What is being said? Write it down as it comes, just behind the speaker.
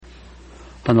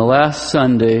On the last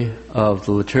Sunday of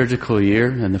the liturgical year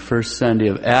and the first Sunday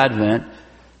of Advent,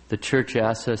 the Church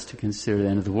asks us to consider the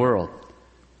end of the world.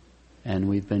 And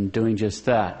we've been doing just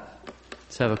that.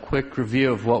 Let's have a quick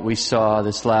review of what we saw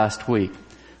this last week.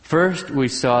 First, we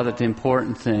saw that the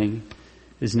important thing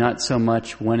is not so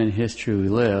much when in history we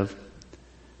live,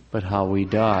 but how we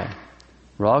die.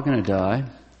 We're all going to die.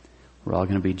 We're all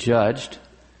going to be judged.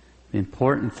 The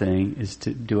important thing is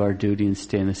to do our duty and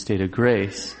stay in the state of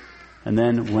grace. And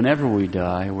then whenever we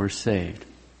die, we're saved.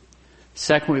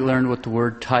 Second, we learned what the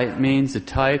word type means. A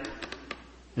type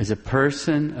is a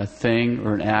person, a thing,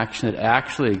 or an action that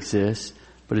actually exists,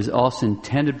 but is also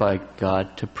intended by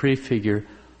God to prefigure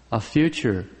a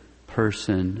future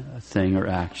person, a thing, or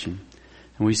action.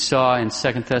 And we saw in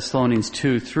 2 Thessalonians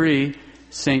 2:3,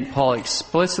 St. Paul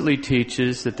explicitly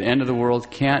teaches that the end of the world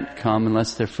can't come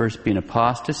unless there first be an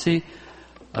apostasy,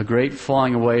 a great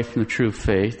falling away from the true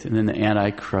faith, and then the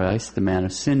Antichrist, the man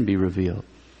of sin, be revealed.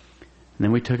 And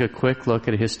then we took a quick look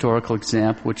at a historical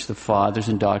example which the fathers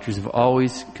and doctors have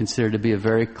always considered to be a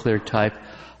very clear type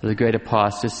of the great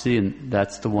apostasy, and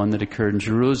that's the one that occurred in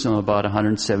Jerusalem about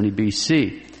 170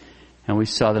 BC. And we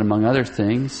saw that among other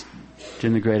things,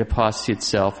 during the great apostasy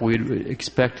itself, we'd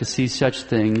expect to see such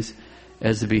things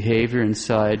as the behavior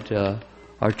inside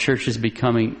our churches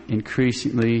becoming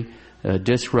increasingly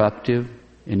disruptive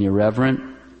and irreverent.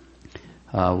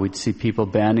 We'd see people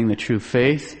abandoning the true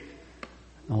faith,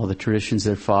 all the traditions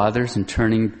of their fathers, and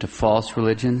turning to false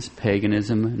religions,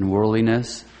 paganism, and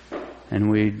worldliness. And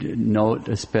we'd note,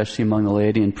 especially among the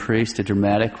laity and priests, a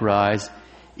dramatic rise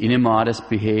in immodest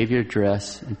behavior,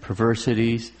 dress, and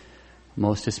perversities,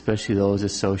 most especially those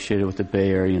associated with the Bay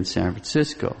Area and San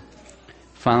Francisco.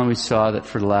 Finally, we saw that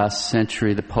for the last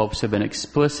century, the popes have been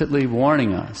explicitly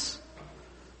warning us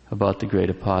about the great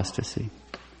apostasy.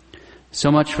 So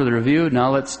much for the review.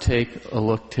 Now let's take a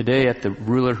look today at the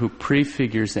ruler who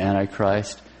prefigures the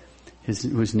Antichrist,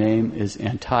 whose name is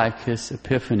Antiochus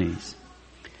Epiphanes.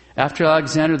 After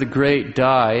Alexander the Great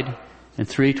died in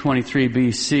 323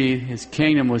 BC, his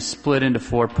kingdom was split into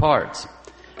 4 parts.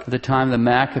 At the time of the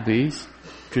Maccabees,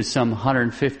 which is some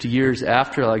 150 years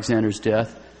after Alexander's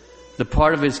death, the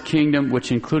part of his kingdom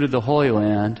which included the Holy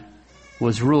Land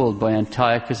was ruled by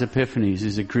Antiochus Epiphanes,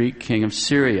 who's a Greek king of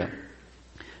Syria.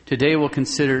 Today we'll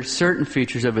consider certain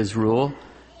features of his rule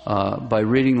by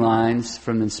reading lines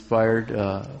from the inspired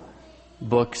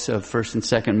books of 1st and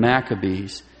 2nd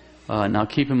Maccabees. Now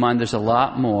keep in mind there's a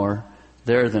lot more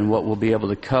there than what we'll be able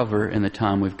to cover in the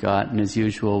time we've got, and as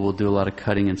usual we'll do a lot of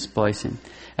cutting and splicing.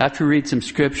 After we read some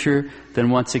scripture, then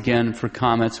once again for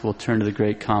comments we'll turn to the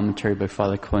great commentary by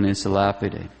Father Cornelius de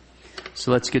Lapide.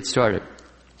 So let's get started.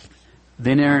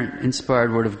 The inerrant,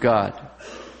 inspired Word of God.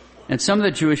 And some of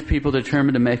the Jewish people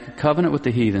determined to make a covenant with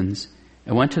the heathens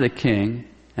and went to the king,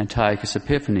 Antiochus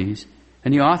Epiphanes,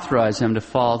 and he authorized them to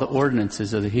follow the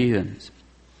ordinances of the heathens.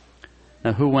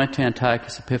 Now, who went to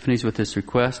Antiochus Epiphanes with this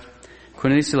request?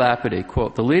 Cornelius de Lapide,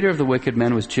 quote, "The leader of the wicked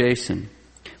men was Jason,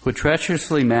 who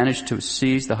treacherously managed to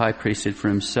seize the high priesthood for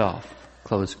himself,"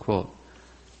 close quote.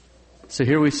 So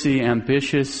here we see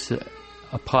ambitious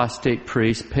apostate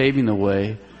priests paving the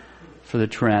way for the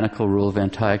tyrannical rule of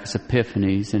Antiochus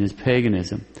Epiphanes and his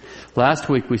paganism. Last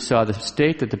week we saw the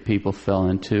state that the people fell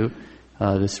into,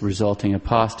 this resulting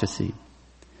apostasy.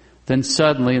 Then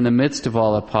suddenly, in the midst of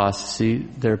all apostasy,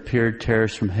 there appeared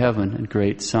terrors from heaven and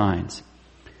great signs.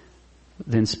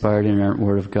 The inspired inerrant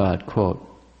Word of God, quote,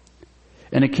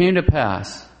 "And it came to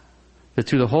pass that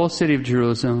through the whole city of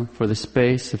Jerusalem, for the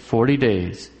space of 40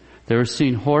 days, there were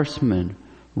seen horsemen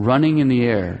running in the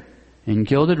air, in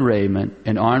gilded raiment,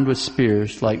 and armed with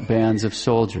spears like bands of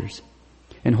soldiers,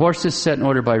 and horses set in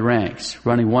order by ranks,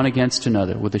 running one against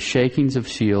another, with the shakings of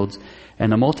shields,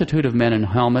 and a multitude of men in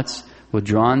helmets, with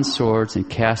drawn swords, and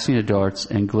casting of darts,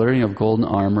 and glittering of golden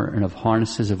armor, and of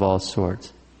harnesses of all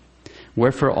sorts.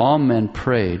 Wherefore all men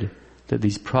prayed that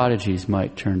these prodigies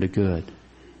might turn to good."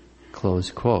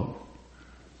 Close quote.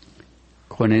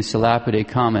 Cornelius de Lapide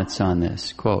comments on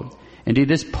this, quote, "Indeed,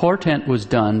 this portent was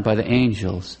done by the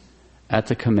angels at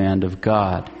the command of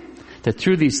God, that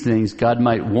through these things God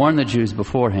might warn the Jews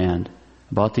beforehand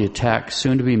about the attack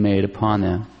soon to be made upon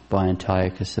them by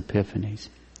Antiochus Epiphanes."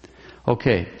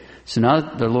 Okay, so now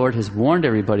that the Lord has warned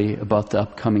everybody about the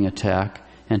upcoming attack,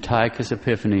 Antiochus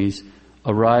Epiphanes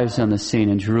arrives on the scene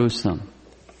in Jerusalem,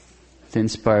 the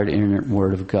inspired inerrant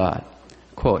Word of God.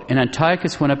 Quote, "And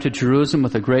Antiochus went up to Jerusalem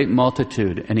with a great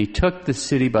multitude, and he took the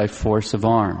city by force of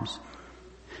arms.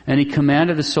 And he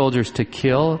commanded the soldiers to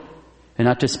kill and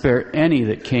not to spare any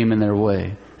that came in their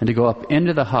way, and to go up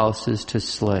into the houses to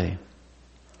slay.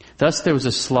 Thus there was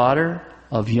a slaughter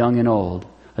of young and old,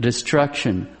 a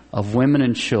destruction of women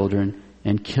and children,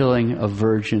 and killing of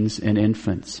virgins and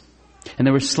infants. And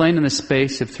there were slain in the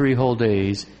space of 3 whole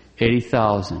days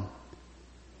 80,000.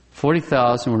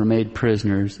 40,000 were made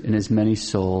prisoners, and as many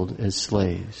sold as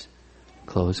slaves.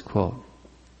 Close quote.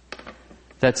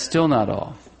 That's still not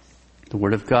all. The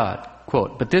Word of God.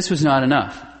 Quote, but this was not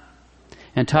enough.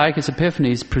 Antiochus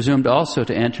Epiphanes presumed also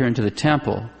to enter into the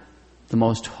temple, the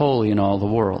most holy in all the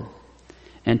world.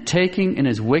 And taking in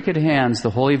his wicked hands the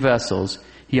holy vessels,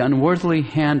 he unworthily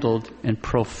handled and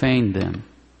profaned them.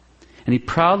 And he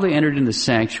proudly entered into the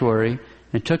sanctuary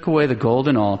and took away the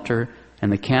golden altar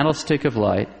and the candlestick of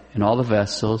light and all the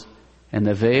vessels and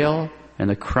the veil and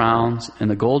the crowns and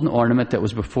the golden ornament that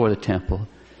was before the temple.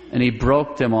 And he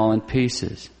broke them all in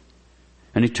pieces.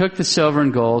 And he took the silver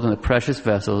and gold and the precious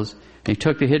vessels, and he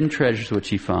took the hidden treasures which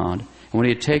he found. And when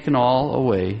he had taken all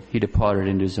away, he departed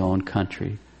into his own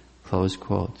country. Close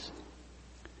quotes.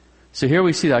 So here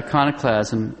we see the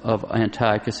iconoclasm of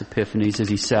Antiochus Epiphanes as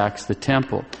he sacks the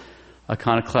temple.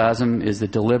 Iconoclasm is the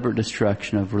deliberate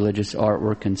destruction of religious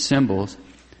artwork and symbols.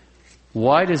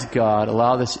 Why does God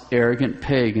allow this arrogant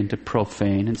pagan to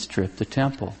profane and strip the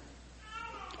temple?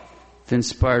 The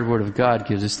inspired Word of God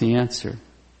gives us the answer.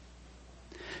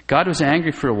 God was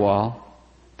angry for a while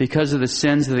because of the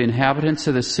sins of the inhabitants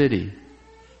of the city.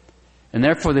 And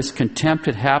therefore this contempt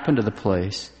had happened to the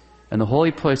place, and the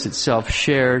holy place itself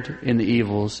shared in the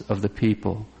evils of the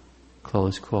people.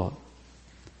 Close quote.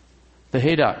 The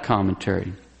Haydock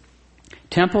commentary.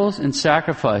 Temples and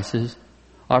sacrifices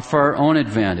are for our own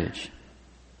advantage.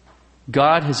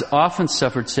 God has often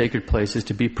suffered sacred places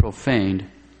to be profaned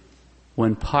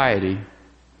when piety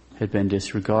had been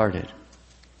disregarded.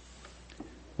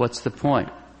 What's the point?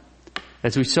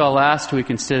 As we saw last week,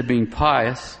 instead of being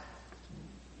pious,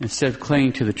 instead of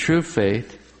clinging to the true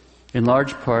faith, in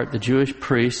large part the Jewish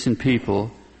priests and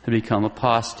people had become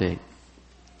apostate.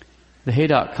 The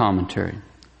Haydock commentary,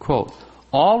 quote,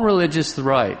 all religious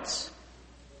rites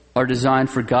are designed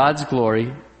for God's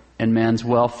glory and man's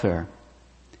welfare.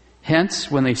 Hence,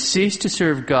 when they cease to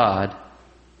serve God,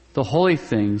 the holy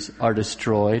things are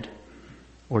destroyed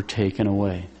or taken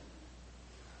away.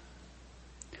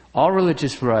 All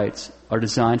religious rites are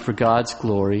designed for God's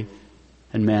glory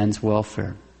and man's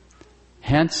welfare.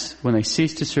 Hence, when they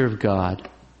cease to serve God,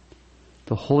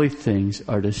 the holy things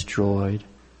are destroyed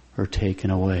or taken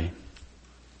away.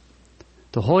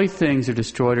 The holy things are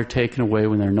destroyed or taken away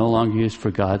when they're no longer used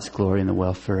for God's glory and the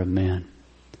welfare of man.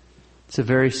 It's a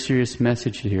very serious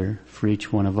message here for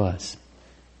each one of us.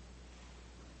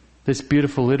 This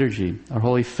beautiful liturgy, our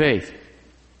holy faith,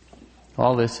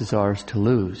 all this is ours to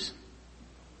lose.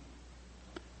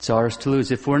 It's ours to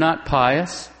lose. If we're not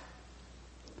pious,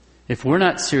 if we're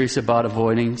not serious about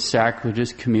avoiding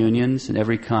sacrilegious communions and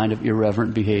every kind of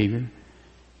irreverent behavior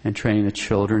and training the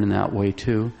children in that way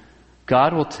too,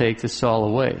 God will take this all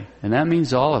away. And that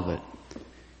means all of it.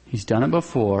 He's done it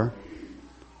before.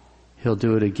 He'll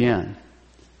do it again.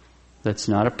 That's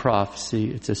not a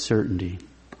prophecy, it's a certainty.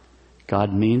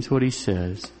 God means what He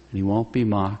says, and He won't be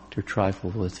mocked or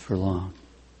trifled with for long.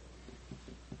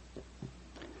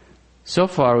 So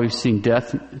far we've seen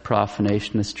death,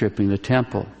 profanation, and stripping the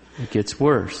temple. It gets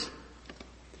worse.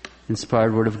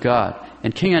 Inspired Word of God.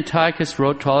 And King Antiochus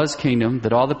wrote to all his kingdom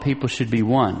that all the people should be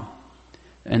one,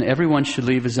 and everyone should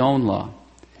leave his own law.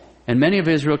 And many of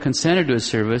Israel consented to his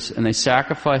service, and they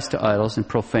sacrificed to idols and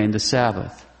profaned the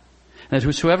Sabbath. And that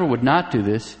whosoever would not do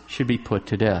this should be put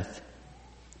to death.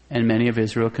 And many of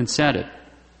Israel consented.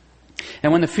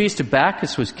 And when the feast of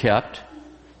Bacchus was kept,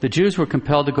 the Jews were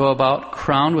compelled to go about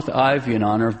crowned with ivy in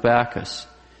honor of Bacchus.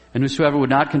 And whosoever would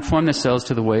not conform themselves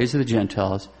to the ways of the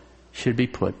Gentiles should be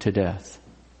put to death.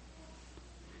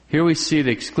 Here we see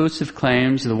the exclusive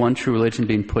claims of the one true religion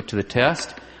being put to the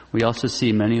test. We also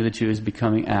see many of the Jews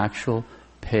becoming actual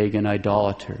pagan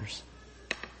idolaters.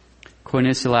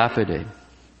 Cornelius Lapide.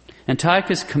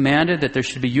 Antiochus commanded that there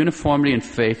should be uniformity in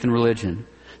faith and religion,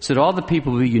 so that all the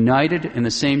people would be united in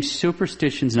the same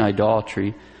superstitions and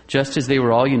idolatry, just as they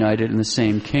were all united in the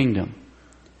same kingdom.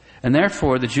 And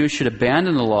therefore the Jews should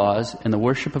abandon the laws and the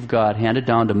worship of God handed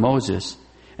down to Moses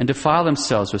and defile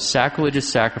themselves with sacrilegious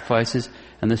sacrifices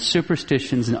and the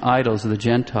superstitions and idols of the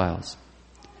Gentiles.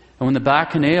 And when the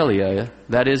Bacchanalia,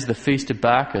 that is the feast of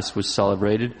Bacchus, was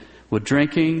celebrated, with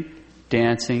drinking,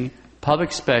 dancing,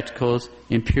 public spectacles,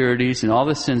 impurities, and all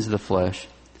the sins of the flesh,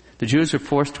 the Jews were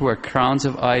forced to wear crowns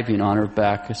of ivy in honor of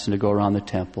Bacchus and to go around the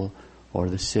temple or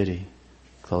the city.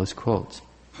 Close quotes.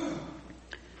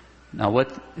 Now,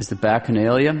 what is the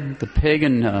Bacchanalia? The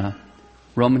pagan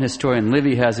Roman historian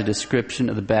Livy has a description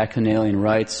of the Bacchanalian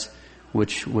rites,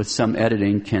 which with some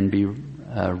editing can be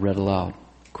read aloud.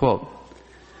 Quote,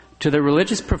 To the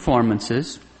religious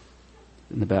performances,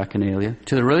 in the Bacchanalia,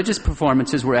 to the religious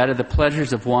performances were added the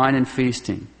pleasures of wine and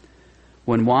feasting.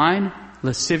 When wine,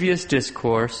 lascivious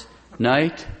discourse,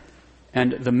 night,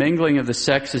 and the mingling of the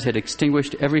sexes had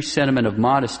extinguished every sentiment of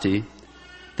modesty,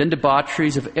 then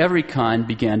debaucheries of every kind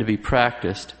began to be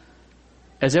practiced,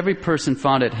 as every person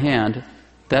found at hand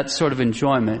that sort of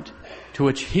enjoyment to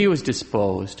which he was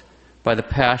disposed by the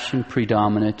passion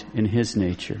predominant in his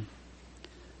nature.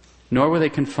 Nor were they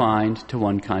confined to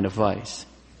one kind of vice.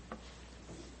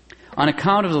 On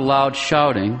account of the loud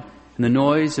shouting and the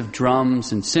noise of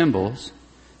drums and cymbals,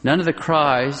 none of the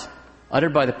cries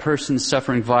uttered by the persons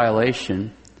suffering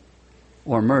violation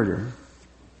or murder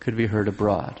could be heard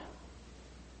abroad.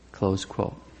 Close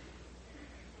quote.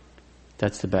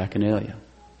 That's the Bacchanalia.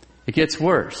 It gets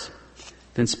worse.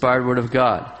 The inspired word of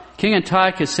God. King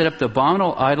Antiochus set up the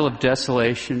abominable idol of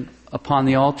desolation upon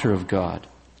the altar of God.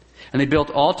 And they built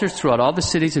altars throughout all the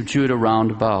cities of Judah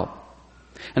round about.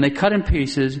 And they cut in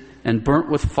pieces and burnt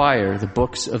with fire the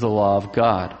books of the law of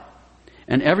God.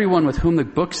 And everyone with whom the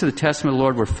books of the testament of the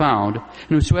Lord were found, and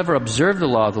whosoever observed the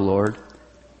law of the Lord,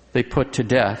 they put to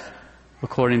death,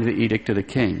 according to the edict of the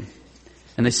king.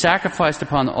 And they sacrificed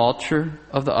upon the altar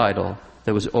of the idol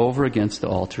that was over against the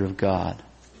altar of God.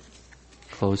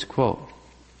 Close quote.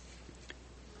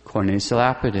 Cornelius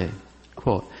Lapide,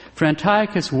 quote, For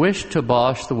Antiochus wished to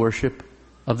abolish the worship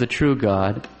of the true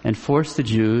God and force the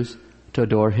Jews to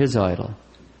adore his idol.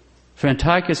 For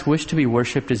Antiochus wished to be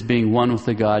worshipped as being one with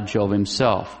the god Jove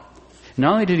himself.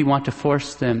 Not only did he want to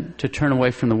force them to turn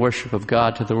away from the worship of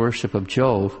God to the worship of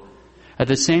Jove, at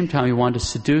the same time he wanted to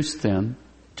seduce them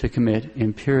to commit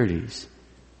impurities,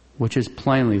 which is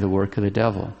plainly the work of the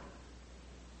devil.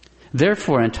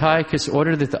 Therefore Antiochus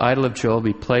ordered that the idol of Jove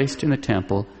be placed in the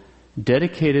temple,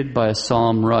 dedicated by a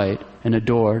solemn rite, and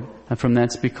adored, and from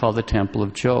thence be called the temple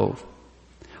of Jove.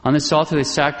 On this altar they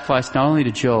sacrificed not only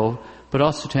to Jove, but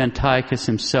also to Antiochus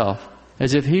himself,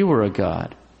 as if he were a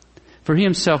god. For he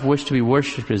himself wished to be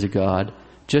worshipped as a god,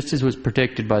 just as was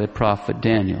predicted by the prophet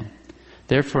Daniel.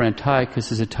 Therefore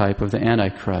Antiochus is a type of the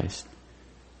Antichrist.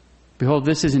 Behold,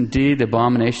 this is indeed the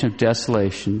abomination of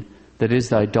desolation, that is,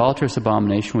 the idolatrous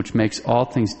abomination which makes all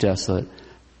things desolate,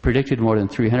 predicted more than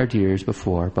 300 years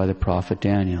before by the prophet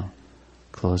Daniel.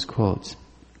 Close quotes.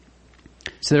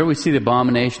 So there we see the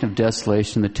abomination of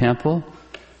desolation in the temple,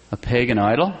 a pagan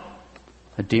idol,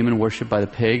 a demon worshipped by the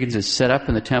pagans is set up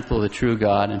in the temple of the true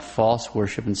God, and false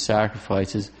worship and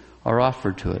sacrifices are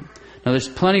offered to it. Now there's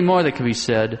plenty more that can be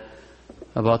said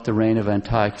about the reign of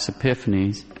Antiochus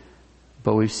Epiphanes,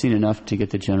 but we've seen enough to get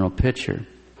the general picture.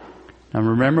 Now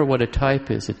remember what a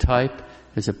type is. A type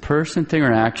is a person, thing,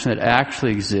 or action that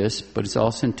actually exists, but it's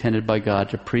also intended by God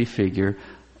to prefigure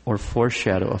or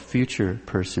foreshadow a future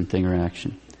person, thing, or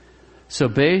action. So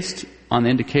based on the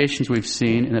indications we've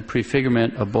seen in the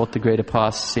prefigurement of both the great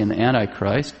apostasy and the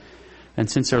Antichrist, and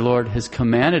since our Lord has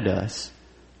commanded us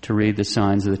to read the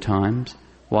signs of the times,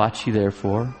 watch ye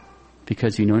therefore,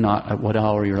 because ye know not at what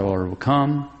hour your Lord will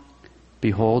come.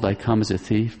 Behold, I come as a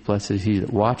thief, blessed is he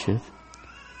that watcheth.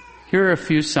 Here are a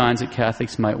few signs that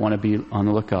Catholics might want to be on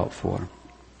the lookout for.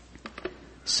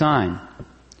 Sign: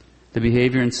 the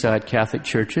behavior inside Catholic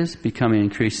churches becoming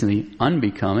increasingly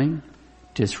unbecoming,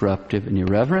 disruptive, and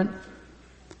irreverent.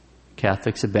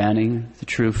 Catholics abandoning the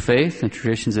true faith and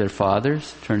traditions of their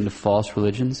fathers, turning to false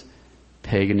religions,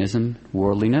 paganism,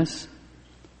 worldliness.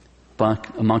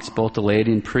 Amongst both the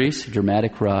laity and priests, a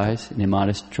dramatic rise in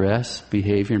immodest dress,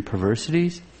 behavior, and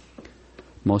perversities.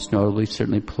 Most notably,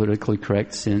 certainly politically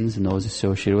correct sins and those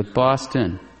associated with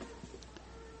Boston.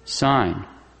 Sign: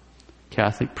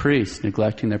 Catholic priests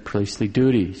neglecting their priestly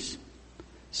duties,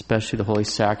 especially the holy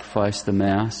sacrifice of the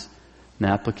Mass and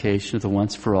the application of the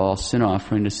once-for-all sin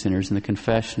offering to sinners in the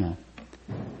confessional.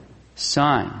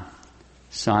 Sign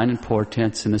and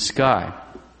portents in the sky.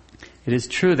 It is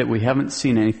true that we haven't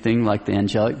seen anything like the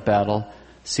angelic battle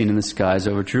seen in the skies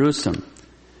over Jerusalem.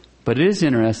 But it is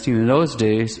interesting, in those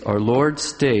days our Lord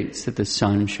states that the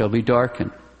sun shall be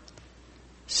darkened.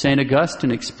 St.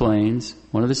 Augustine explains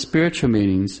one of the spiritual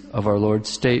meanings of our Lord's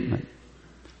statement.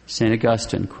 St.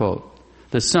 Augustine, quote,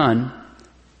 "The sun,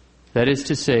 that is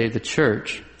to say the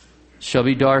church, shall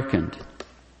be darkened,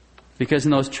 because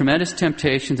in those tremendous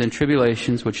temptations and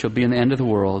tribulations which shall be in the end of the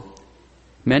world,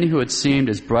 many who had seemed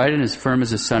as bright and as firm as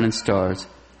the sun and stars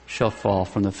shall fall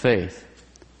from the faith."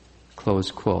 Close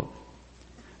quote.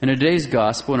 In today's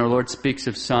gospel, when our Lord speaks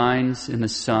of signs in the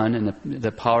sun and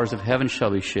the powers of heaven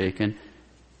shall be shaken,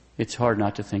 it's hard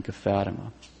not to think of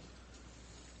Fatima.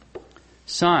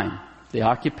 Sign: the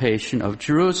occupation of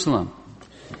Jerusalem.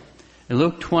 In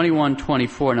Luke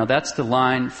 21:24, now that's the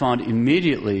line found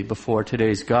immediately before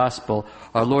today's gospel,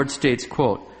 our Lord states,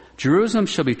 quote, Jerusalem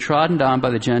shall be trodden down by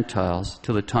the Gentiles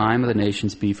till the time of the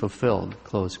nations be fulfilled,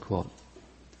 close quote.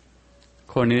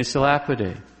 Cornelius a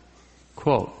Lapide,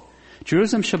 quote,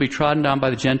 Jerusalem shall be trodden down by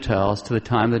the Gentiles till the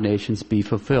time of the nations be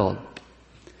fulfilled.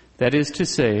 That is to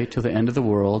say, till the end of the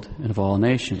world and of all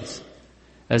nations.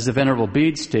 As the Venerable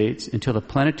Bede states, until the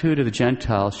plenitude of the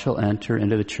Gentiles shall enter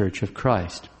into the church of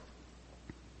Christ.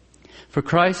 For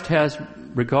Christ has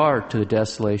regard to the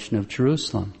desolation of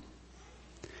Jerusalem.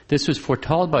 This was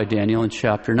foretold by Daniel in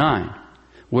chapter 9,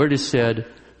 where it is said,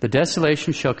 the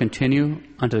desolation shall continue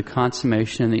unto the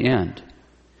consummation in the end.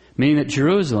 Meaning that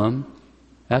Jerusalem,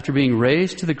 after being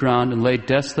razed to the ground and laid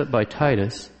desolate by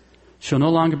Titus, shall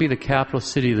no longer be the capital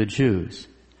city of the Jews,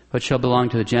 but shall belong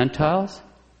to the Gentiles,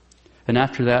 and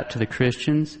after that to the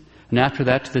Christians, and after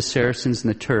that to the Saracens and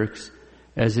the Turks,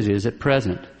 as it is at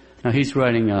present. Now he's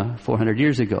writing 400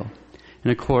 years ago.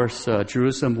 And of course,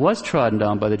 Jerusalem was trodden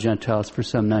down by the Gentiles for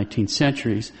some 19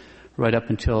 centuries, right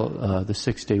up until the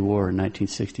Six-Day War in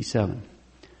 1967,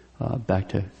 back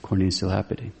to Cornelius a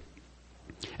Lapide.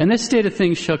 And this state of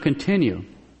things shall continue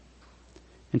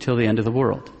until the end of the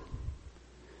world.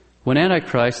 When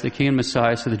Antichrist, the King and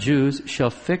Messiah of the Jews,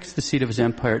 shall fix the seat of his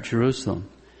empire at Jerusalem,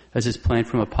 as is plain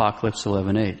from Apocalypse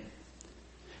 11:8.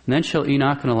 And then shall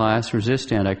Enoch and Elias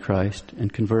resist Antichrist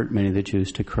and convert many of the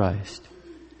Jews to Christ.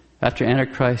 After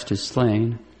Antichrist is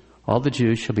slain, all the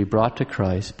Jews shall be brought to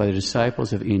Christ by the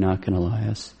disciples of Enoch and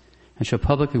Elias, and shall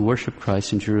publicly worship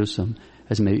Christ in Jerusalem,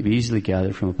 as may be easily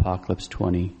gathered from Apocalypse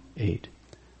 20:8.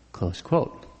 Close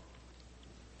quote.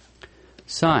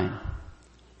 Sign: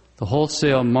 the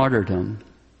wholesale martyrdom,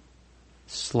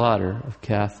 slaughter of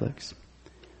Catholics.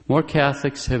 More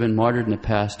Catholics have been martyred in the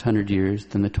past 100 years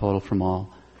than the total from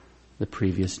all the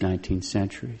previous 19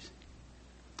 centuries.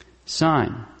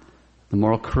 Sign: the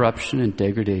moral corruption and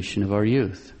degradation of our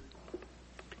youth.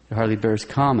 It hardly bears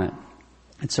comment.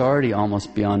 It's already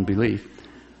almost beyond belief.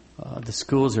 The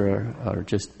schools are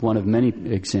just one of many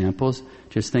examples.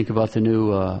 Just think about the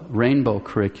new rainbow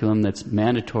curriculum that's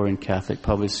mandatory in Catholic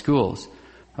public schools.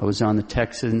 I was on the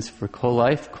Texans for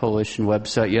Co-Life Coalition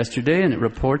website yesterday, and it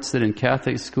reports that in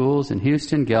Catholic schools in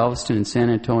Houston, Galveston, and San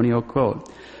Antonio,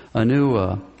 quote, a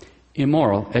new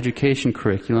immoral education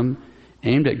curriculum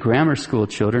aimed at grammar school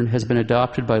children has been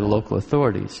adopted by the local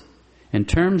authorities. In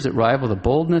terms that rival the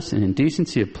boldness and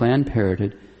indecency of Planned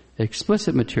Parenthood,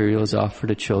 explicit material is offered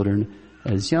to children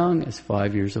as young as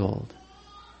 5 years old.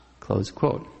 Close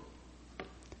quote.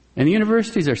 And the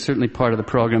universities are certainly part of the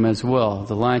program as well.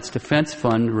 The Alliance Defense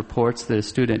Fund reports that a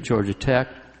student at Georgia Tech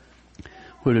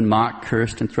who had been mocked,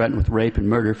 cursed, and threatened with rape and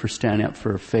murder for standing up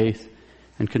for her faith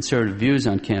and conservative views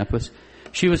on campus,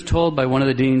 she was told by one of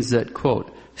the deans that,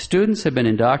 quote, students have been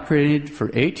indoctrinated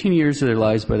for 18 years of their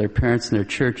lives by their parents and their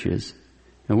churches,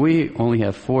 and we only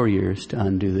have 4 years to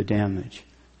undo the damage.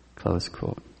 Close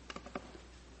quote.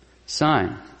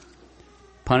 Sign: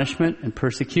 punishment and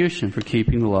persecution for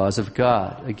keeping the laws of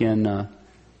God. Again,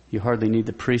 you hardly need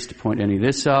the priest to point any of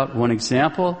this out. One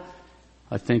example,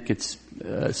 I think it's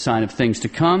a sign of things to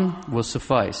come, will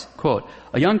suffice. Quote,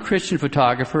 a young Christian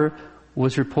photographer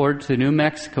was reported to the New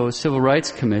Mexico Civil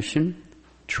Rights Commission,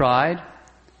 tried,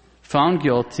 found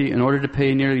guilty in order to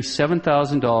pay nearly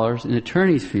 $7,000 in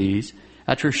attorney's fees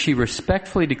after she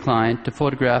respectfully declined to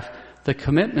photograph the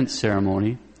commitment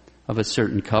ceremony of a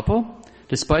certain couple,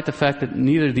 despite the fact that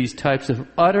neither these types of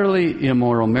utterly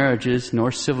immoral marriages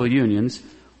nor civil unions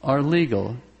are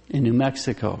legal in New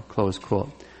Mexico, close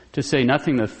quote. To say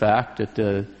nothing of the fact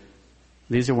that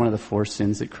these are one of the 4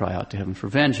 sins that cry out to heaven for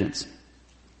vengeance.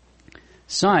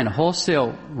 Sign: a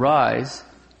wholesale rise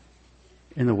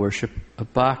in the worship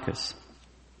of Bacchus.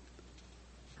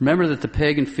 Remember that the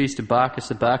pagan feast of Bacchus,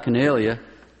 the Bacchanalia,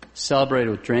 celebrated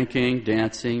with drinking,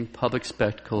 dancing, public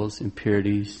spectacles,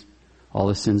 impurities, all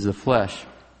the sins of the flesh.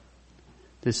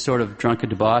 This sort of drunken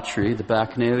debauchery, the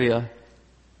Bacchanalia,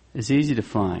 is easy to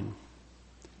find.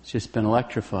 It's just been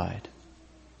electrified.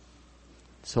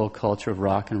 This whole culture of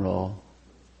rock and roll,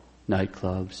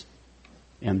 nightclubs,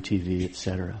 MTV,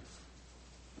 etc.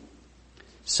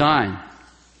 Sign: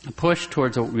 a push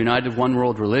towards a united one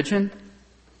world religion,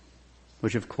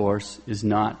 which of course is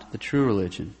not the true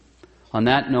religion. On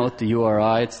that note, the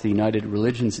URI, it's the United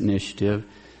Religions Initiative.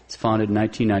 It's founded in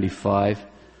 1995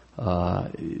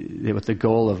 with the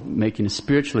goal of making a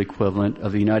spiritual equivalent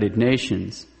of the United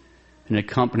Nations, and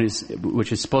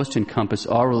which is supposed to encompass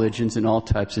all religions and all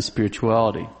types of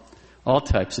spirituality. All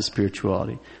types of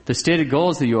spirituality. The stated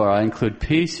goals of the URI include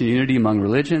peace and unity among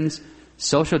religions,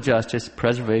 social justice,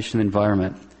 preservation of the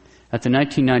environment. At the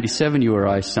 1997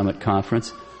 URI Summit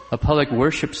Conference, A public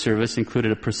worship service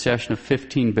included a procession of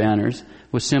 15 banners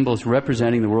with symbols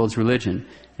representing the world's religion,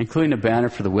 including a banner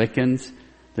for the Wiccans,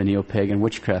 the neo-pagan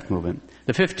witchcraft movement.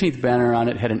 The 15th banner on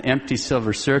it had an empty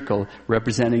silver circle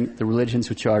representing the religions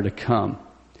which are to come.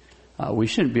 We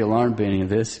shouldn't be alarmed by any of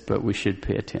this, but we should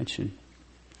pay attention.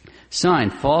 Sign: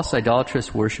 false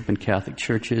idolatrous worship in Catholic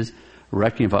churches,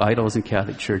 erecting of idols in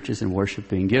Catholic churches, and worship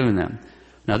being given them.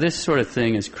 Now, this sort of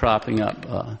thing is cropping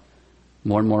up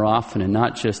more and more often, and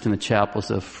not just in the chapels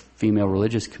of female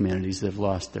religious communities that have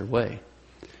lost their way.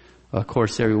 Of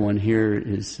course, everyone here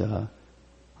is,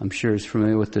 I'm sure, is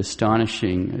familiar with the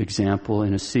astonishing example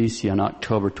in Assisi on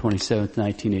October 27,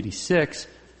 1986,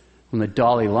 when the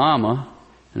Dalai Lama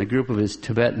and a group of his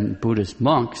Tibetan Buddhist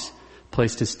monks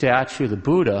placed a statue of the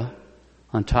Buddha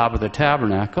on top of the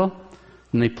tabernacle,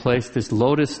 and they placed this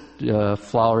lotus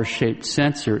flower-shaped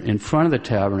censer in front of the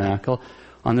tabernacle.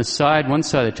 On the side, one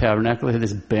side of the tabernacle, they had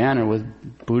this banner with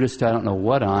Buddhist I don't know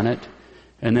what on it,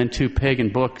 and then two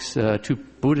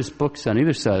Buddhist books on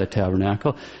either side of the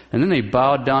tabernacle. And then they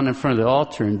bowed down in front of the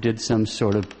altar and did some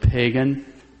sort of pagan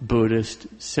Buddhist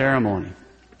ceremony.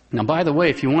 Now, by the way,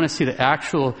 if you want to see the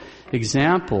actual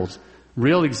examples,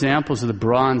 real examples of the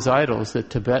bronze idols that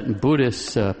Tibetan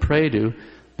Buddhists pray to,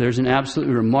 there's an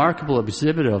absolutely remarkable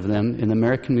exhibit of them in the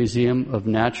American Museum of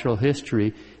Natural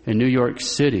History in New York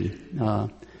City.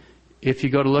 If you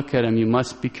go to look at them, you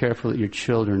must be careful that your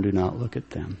children do not look at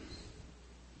them.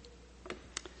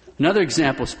 Another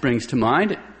example springs to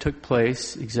mind. It took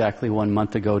place exactly 1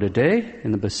 month ago today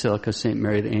in the Basilica of St.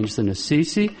 Mary the Angel in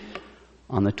Assisi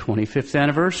on the 25th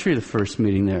anniversary of the first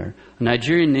meeting there. A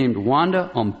Nigerian named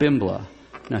Wanda Ombimbla.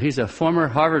 Now, he's a former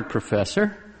Harvard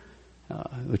professor,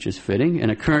 which is fitting,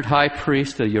 and a current high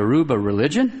priest of Yoruba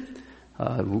religion.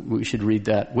 We should read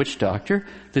that witch doctor.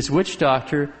 This witch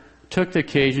doctor took the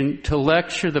occasion to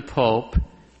lecture the Pope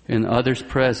and others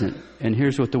present. And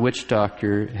here's what the witch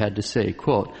doctor had to say,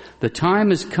 quote, "The time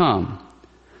has come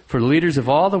for leaders of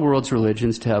all the world's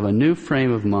religions to have a new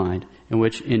frame of mind in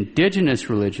which indigenous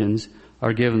religions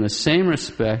are given the same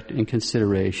respect and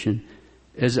consideration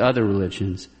as other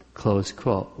religions," close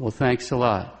quote. Well, thanks a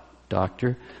lot,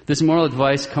 Doctor. This moral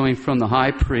advice coming from the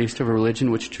high priest of a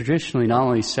religion which traditionally not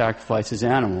only sacrifices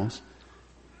animals,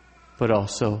 but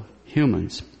also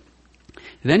humans.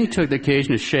 Then he took the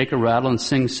occasion to shake a rattle and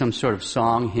sing some sort of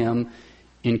song, hymn,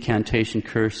 incantation,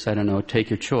 curse, I don't know,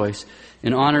 take your choice,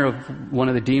 in honor of one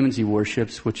of the demons he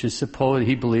worships, which is supposed,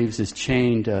 he believes, is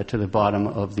chained to the bottom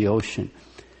of the ocean.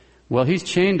 Well, he's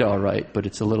chained all right, but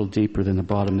it's a little deeper than the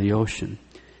bottom of the ocean.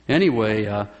 Anyway,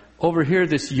 over here,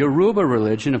 this Yoruba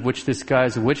religion, of which this guy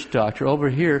is a witch doctor, over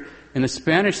here, in the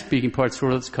Spanish-speaking parts of the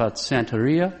world, it's called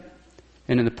Santeria,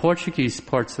 and in the Portuguese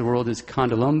parts of the world, it's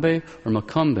Candomblé or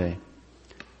Macumbe.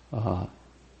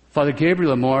 Father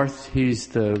Gabriel Amorth, he's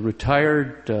the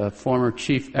retired former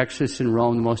chief exorcist in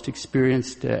Rome, the most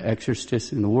experienced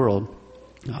exorcist in the world,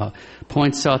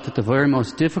 points out that the very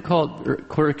most difficult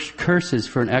curses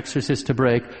for an exorcist to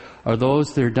break are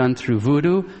those that are done through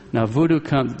voodoo. Now, voodoo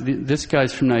this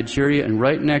guy's from Nigeria, and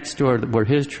right next door, where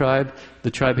his tribe, the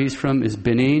tribe he's from, is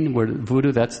Benin, where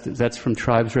voodoo, that's from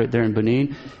tribes right there in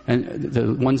Benin. And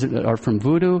the ones that are from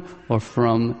voodoo or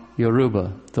from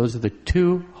Yoruba. Those are the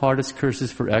two hardest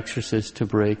curses for exorcists to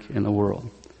break in the world.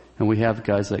 And we have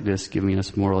guys like this giving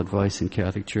us moral advice in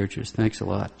Catholic churches. Thanks a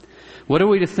lot. What are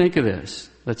we to think of this?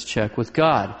 Let's check with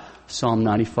God. Psalm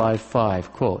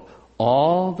 95:5, quote,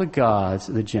 "All the gods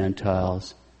of the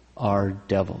Gentiles are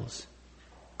devils."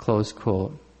 Close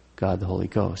quote, God the Holy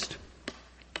Ghost.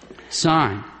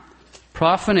 Sign: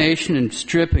 profanation and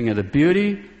stripping of the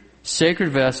beauty, sacred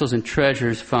vessels, and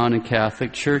treasures found in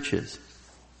Catholic churches.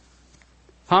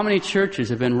 How many churches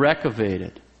have been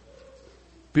recavated?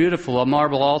 Beautiful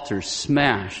marble altars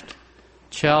smashed,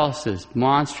 chalices,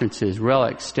 monstrances,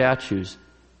 relics, statues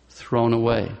thrown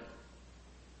away.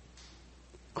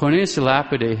 Cornelius de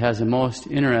Lapide has a most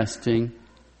interesting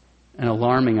and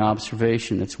alarming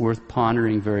observation that's worth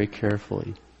pondering very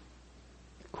carefully.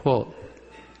 Quote,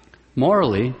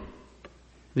 "Morally,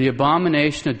 the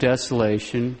abomination of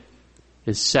desolation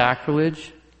is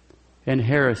sacrilege and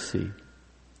heresy,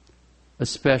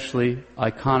 especially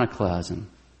iconoclasm.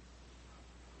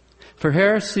 For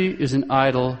heresy is an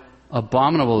idol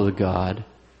abominable to God,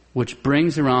 which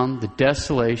brings around the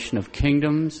desolation of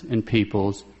kingdoms and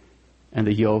peoples and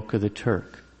the yoke of the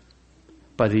Turk."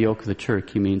 By the yoke of the Turk,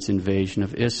 he means invasion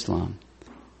of Islam.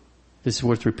 This is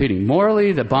worth repeating.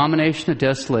 Morally, the abomination of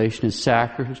desolation is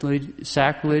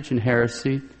sacrilege and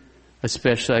heresy,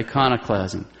 especially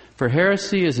iconoclasm. For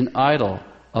heresy is an idol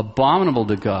abominable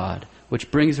to God,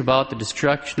 which brings about the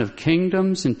destruction of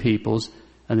kingdoms and peoples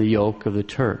and the yoke of the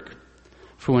Turk.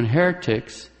 For when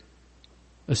heretics,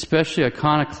 especially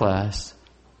iconoclasts,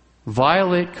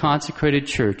 violate consecrated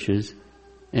churches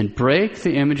and break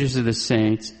the images of the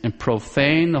saints and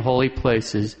profane the holy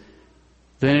places,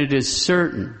 then it is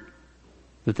certain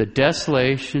that the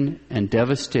desolation and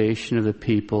devastation of the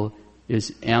people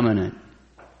is imminent.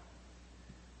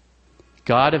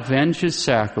 God avenges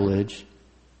sacrilege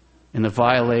in the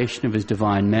violation of His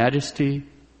divine majesty,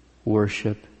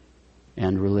 worship,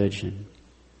 and religion.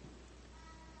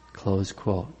 Close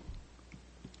quote.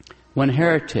 When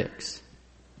heretics,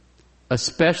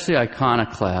 especially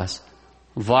iconoclasts,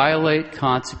 violate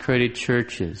consecrated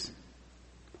churches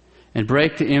and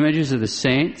break the images of the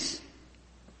saints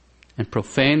and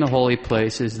profane the holy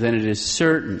places, then it is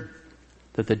certain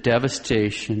that the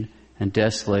devastation and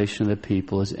desolation of the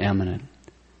people is imminent.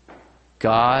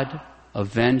 God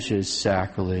avenges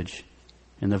sacrilege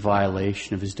in the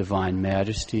violation of His divine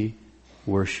majesty,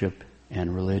 worship,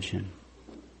 and religion.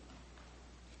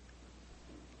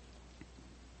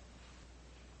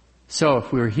 So,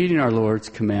 if we were heeding our Lord's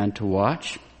command to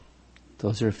watch,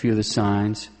 those are a few of the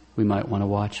signs we might want to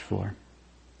watch for.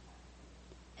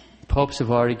 The popes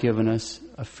have already given us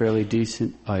a fairly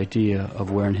decent idea of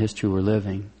where in history we're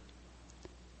living.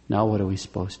 Now what are we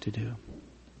supposed to do?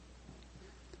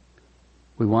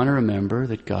 We want to remember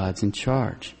that God's in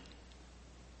charge.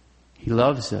 He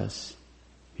loves us.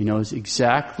 He knows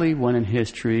exactly when in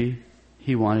history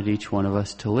He wanted each one of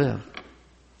us to live.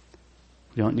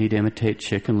 We don't need to imitate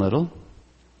Chicken Little.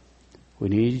 We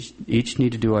each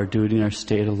need to do our duty in our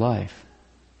state of life.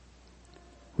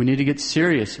 We need to get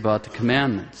serious about the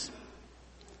commandments.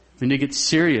 We need to get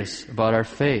serious about our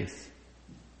faith.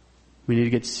 We need to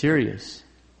get serious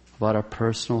about our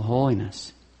personal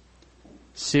holiness.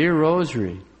 Say your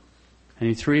rosary and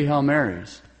your 3 Hail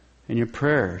Marys and your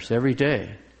prayers every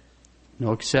day.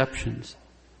 No exceptions.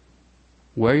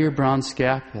 Wear your brown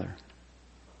scapular.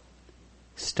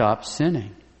 Stop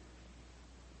sinning.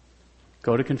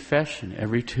 Go to confession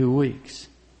every 2 weeks.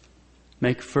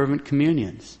 Make fervent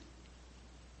communions.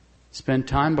 Spend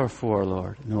time before our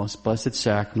Lord in the most blessed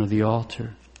sacrament of the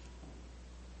altar.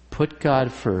 Put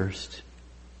God first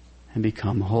and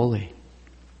become holy.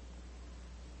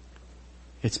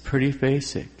 It's pretty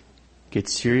basic. Get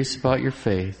serious about your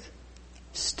faith,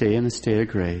 stay in the state of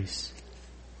grace,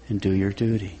 and do your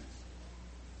duty.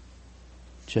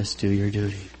 Just do your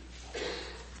duty.